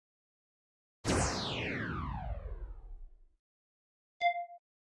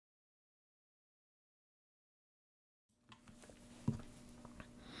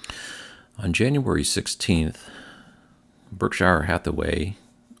On January 16th, Berkshire Hathaway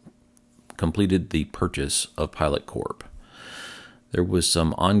completed the purchase of Pilot Corp. There was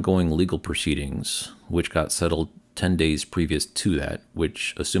some ongoing legal proceedings which got settled 10 days previous to that,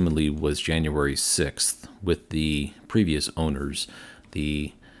 which assumedly was January 6th, with the previous owners,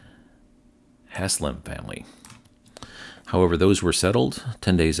 the Haslam family. However, those were settled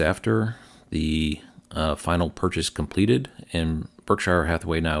 10 days after the final purchase completed, and Berkshire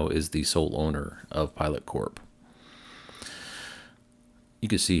Hathaway now is the sole owner of Pilot Corp. You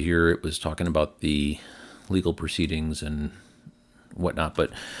can see here it was talking about the legal proceedings and whatnot,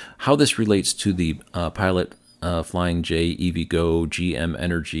 but how this relates to the Pilot Flying J EVgo GM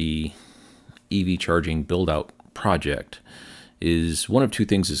Energy EV charging build-out project is one of two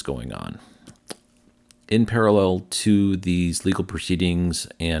things is going on. In parallel to these legal proceedings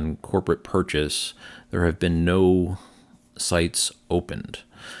and corporate purchase, there have been no sites opened.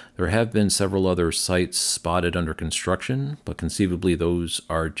 There have been several other sites spotted under construction, but conceivably those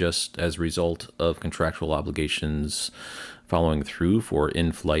are just as a result of contractual obligations following through for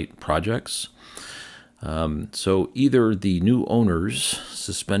in-flight projects. So either the new owners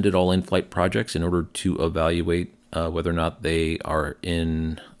suspended all in-flight projects in order to evaluate whether or not they are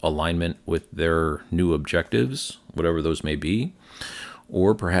in alignment with their new objectives, whatever those may be,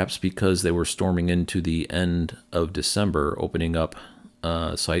 or perhaps because they were storming into the end of December, opening up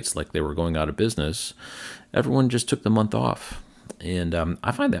sites like they were going out of business, everyone just took the month off. And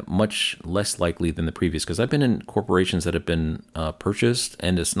I find that much less likely than the previous, because I've been in corporations that have been purchased,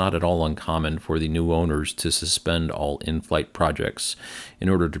 and it's not at all uncommon for the new owners to suspend all in-flight projects in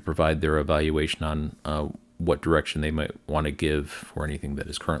order to provide their evaluation on what direction they might want to give for anything that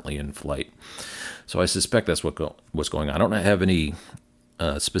is currently in flight. So I suspect that's what's going on. I don't have any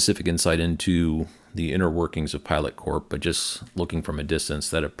specific insight into the inner workings of Pilot Corp, but just looking from a distance,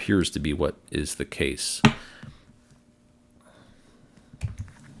 that appears to be what is the case.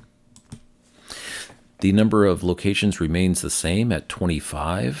 The number of locations remains the same at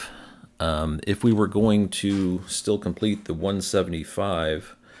 25. If we were going to still complete the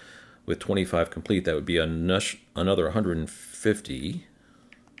 175 with 25 complete, that would be another 150.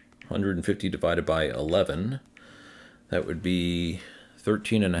 150 divided by 11. That would be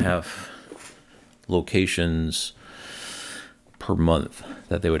 13 and a half locations per month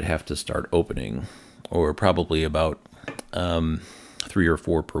that they would have to start opening, or probably about 3 or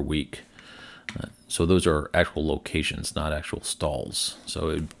 4 per week. So those are actual locations, not actual stalls. So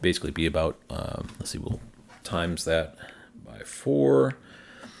it would basically be about, let's see, we'll times that by 4.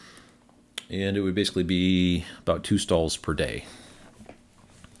 And it would basically be about 2 stalls per day.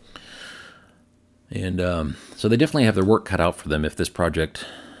 And so they definitely have their work cut out for them if this project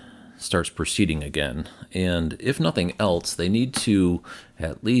starts proceeding again. And if nothing else, they need to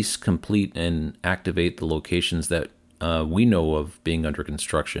at least complete and activate the locations that we know of being under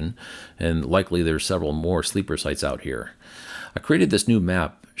construction, and likely there's several more sleeper sites out here. I created this new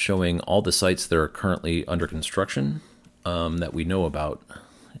map showing all the sites that are currently under construction that we know about.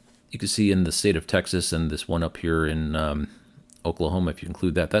 You can see in the state of Texas, and this one up here in Oklahoma, if you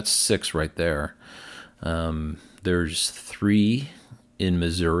include that, that's 6 right there. There's 3 in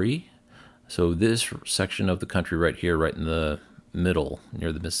Missouri. So this section of the country right here, right in the middle,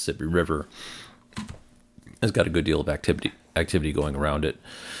 near the Mississippi River, has got a good deal of activity going around it.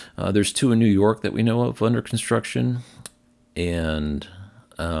 There's 2 in New York that we know of under construction, and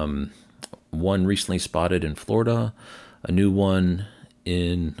 1 recently spotted in Florida, a new one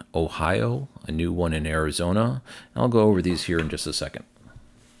in Ohio, a new one in Arizona. I'll go over these here in just a second.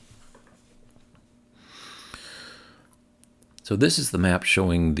 So this is the map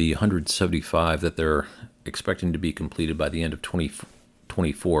showing the 175 that they're expecting to be completed by the end of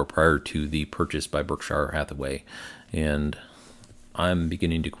 2024 prior to the purchase by Berkshire Hathaway. And I'm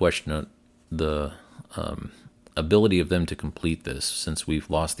beginning to question the ability of them to complete this, since we've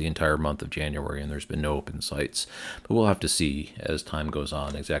lost the entire month of January and there's been no open sites. But we'll have to see as time goes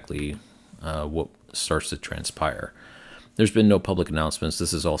on exactly what starts to transpire. There's been no public announcements.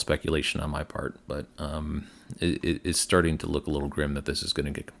 This is all speculation on my part, but it's starting to look a little grim that this is going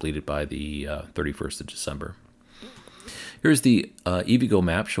to get completed by the 31st of December. Here's the EVgo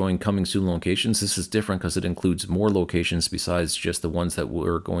map showing coming soon locations. This is different because it includes more locations besides just the ones that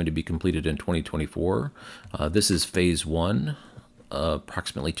were going to be completed in 2024. This is phase 1,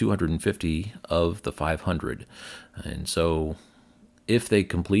 approximately 250 of the 500. And so if they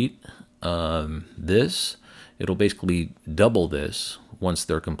complete this, it'll basically double this once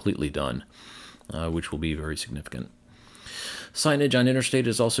they're completely done, which will be very significant. Signage on Interstate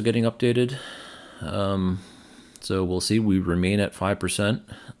is also getting updated. So we'll see. We remain at 5%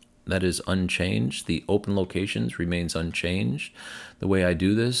 that is unchanged. The open locations remains unchanged. The way I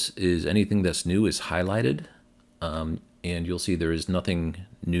do this is anything that's new is highlighted, and you'll see there is nothing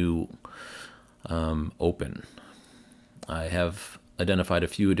new open. I have identified a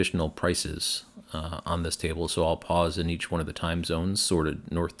few additional prices on this table, so I'll pause in each one of the time zones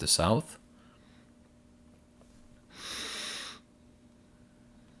sorted north to south.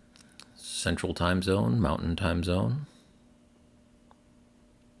 Central time zone, Mountain time zone,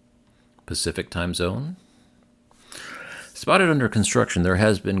 Pacific time zone. Spotted under construction, there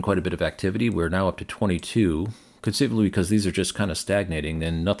has been quite a bit of activity. We're now up to 22, conceivably because these are just kind of stagnating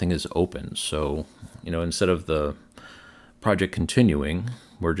and nothing is open. So, instead of the project continuing,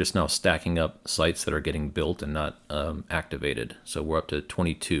 we're just now stacking up sites that are getting built and not activated. So we're up to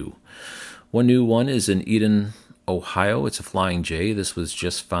 22. One new one is in Eden, Ohio. It's a Flying J. This was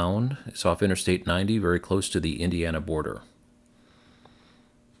just found. It's off Interstate 90, very close to the Indiana border.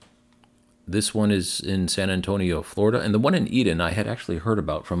 This one is in San Antonio, Florida. And the one in Eden I had actually heard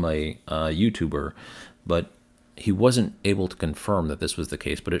about from a YouTuber, but he wasn't able to confirm that this was the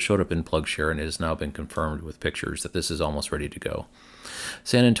case, but it showed up in PlugShare and it has now been confirmed with pictures that this is almost ready to go.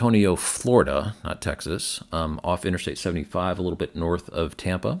 San Antonio, Florida, not Texas, off Interstate 75, a little bit north of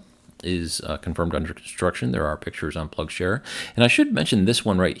Tampa, is confirmed under construction. There are pictures on PlugShare. And I should mention this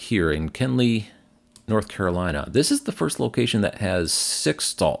one right here in Kenly, North Carolina. This is the first location that has 6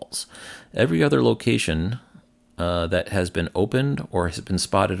 stalls. Every other location that has been opened or has been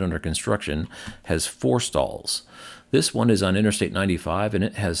spotted under construction has 4 stalls. This one is on Interstate 95 and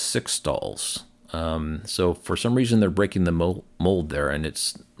it has 6 stalls. So for some reason they're breaking the mold there, and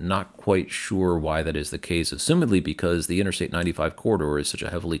it's not quite sure why that is the case, assumedly because the Interstate 95 corridor is such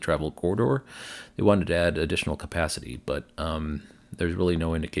a heavily traveled corridor. They wanted to add additional capacity, but there's really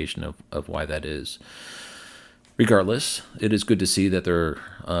no indication of why that is. Regardless, it is good to see that they're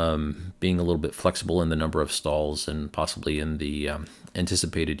being a little bit flexible in the number of stalls and possibly in the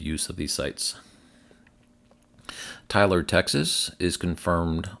anticipated use of these sites. Tyler, Texas is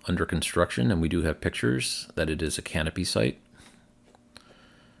confirmed under construction, and we do have pictures that it is a canopy site.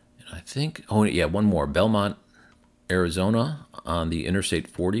 And I think, oh yeah, one more. Belmont, Arizona on the Interstate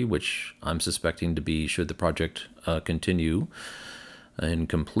 40, which I'm suspecting to be, should the project continue and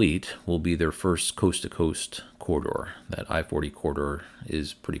complete, will be their first coast-to-coast corridor. That I-40 corridor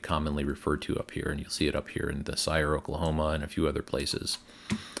is pretty commonly referred to up here, and you'll see it up here in the Sire, Oklahoma, and a few other places.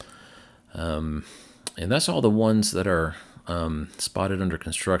 And that's all the ones that are spotted under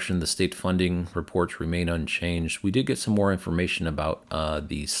construction. The state funding reports remain unchanged. We did get some more information about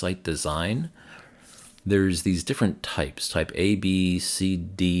the site design. There's these different types, type A, B, C,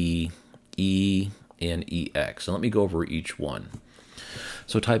 D, E, and EX. So let me go over each one.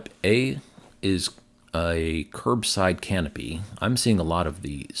 So type A is a curbside canopy. I'm seeing a lot of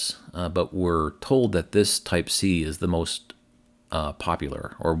these, but we're told that this type C is the most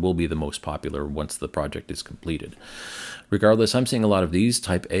popular, or will be the most popular once the project is completed. Regardless, I'm seeing a lot of these.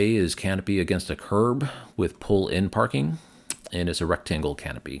 Type A is canopy against a curb with pull-in parking, and it's a rectangle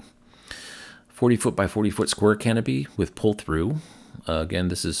canopy. 40-foot by 40-foot square canopy with pull-through. Again,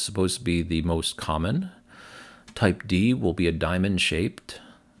 this is supposed to be the most common. Type D will be a diamond-shaped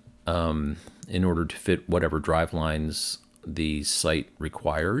in order to fit whatever drive lines the site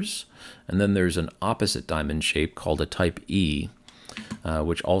requires. And then there's an opposite diamond shape called a Type E,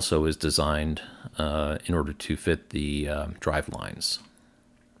 which also is designed in order to fit the drive lines.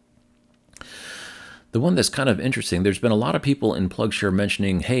 The one that's kind of interesting, there's been a lot of people in PlugShare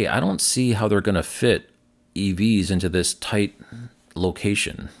mentioning, hey, I don't see how they're going to fit EVs into this tight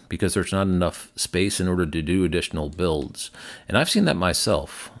location because there's not enough space in order to do additional builds. And I've seen that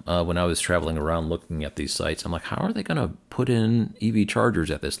myself when I was traveling around looking at these sites. I'm like, how are they going to put in EV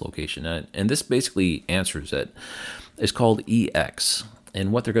chargers at this location? And this basically answers it. It's called EX.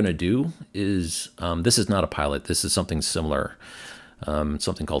 And what they're going to do is, this is not a pilot. This is something similar,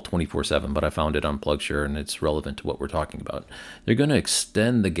 something called 24/7, but I found it on PlugShare and it's relevant to what we're talking about. They're going to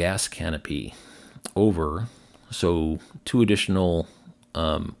extend the gas canopy over, so 2 additional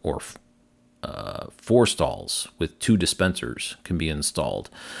or 4 stalls with 2 dispensers can be installed.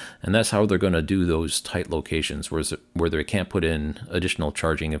 And that's how they're going to do those tight locations where they can't put in additional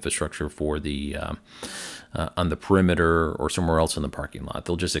charging infrastructure for the on the perimeter or somewhere else in the parking lot.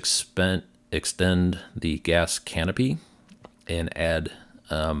 They'll just extend the gas canopy and add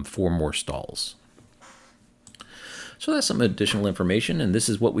 4 more stalls. So that's some additional information, and this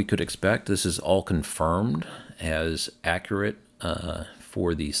is what we could expect. This is all confirmed as accurate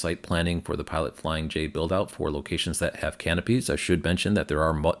for the site planning for the Pilot Flying J build-out for locations that have canopies. I should mention that there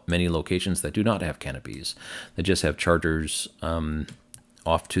are many locations that do not have canopies. They just have chargers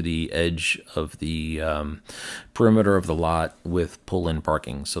off to the edge of the perimeter of the lot with pull-in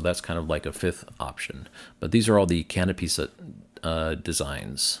parking. So that's kind of like a fifth option. But these are all the canopy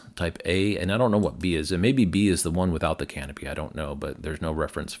designs. Type A, and I don't know what B is. And maybe B is the one without the canopy. I don't know, but there's no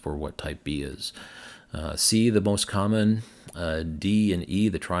reference for what type B is. C, the most common. D and E,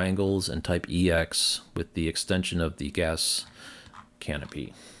 the triangles, and type EX with the extension of the gas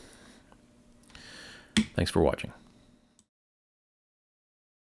canopy. Thanks for watching.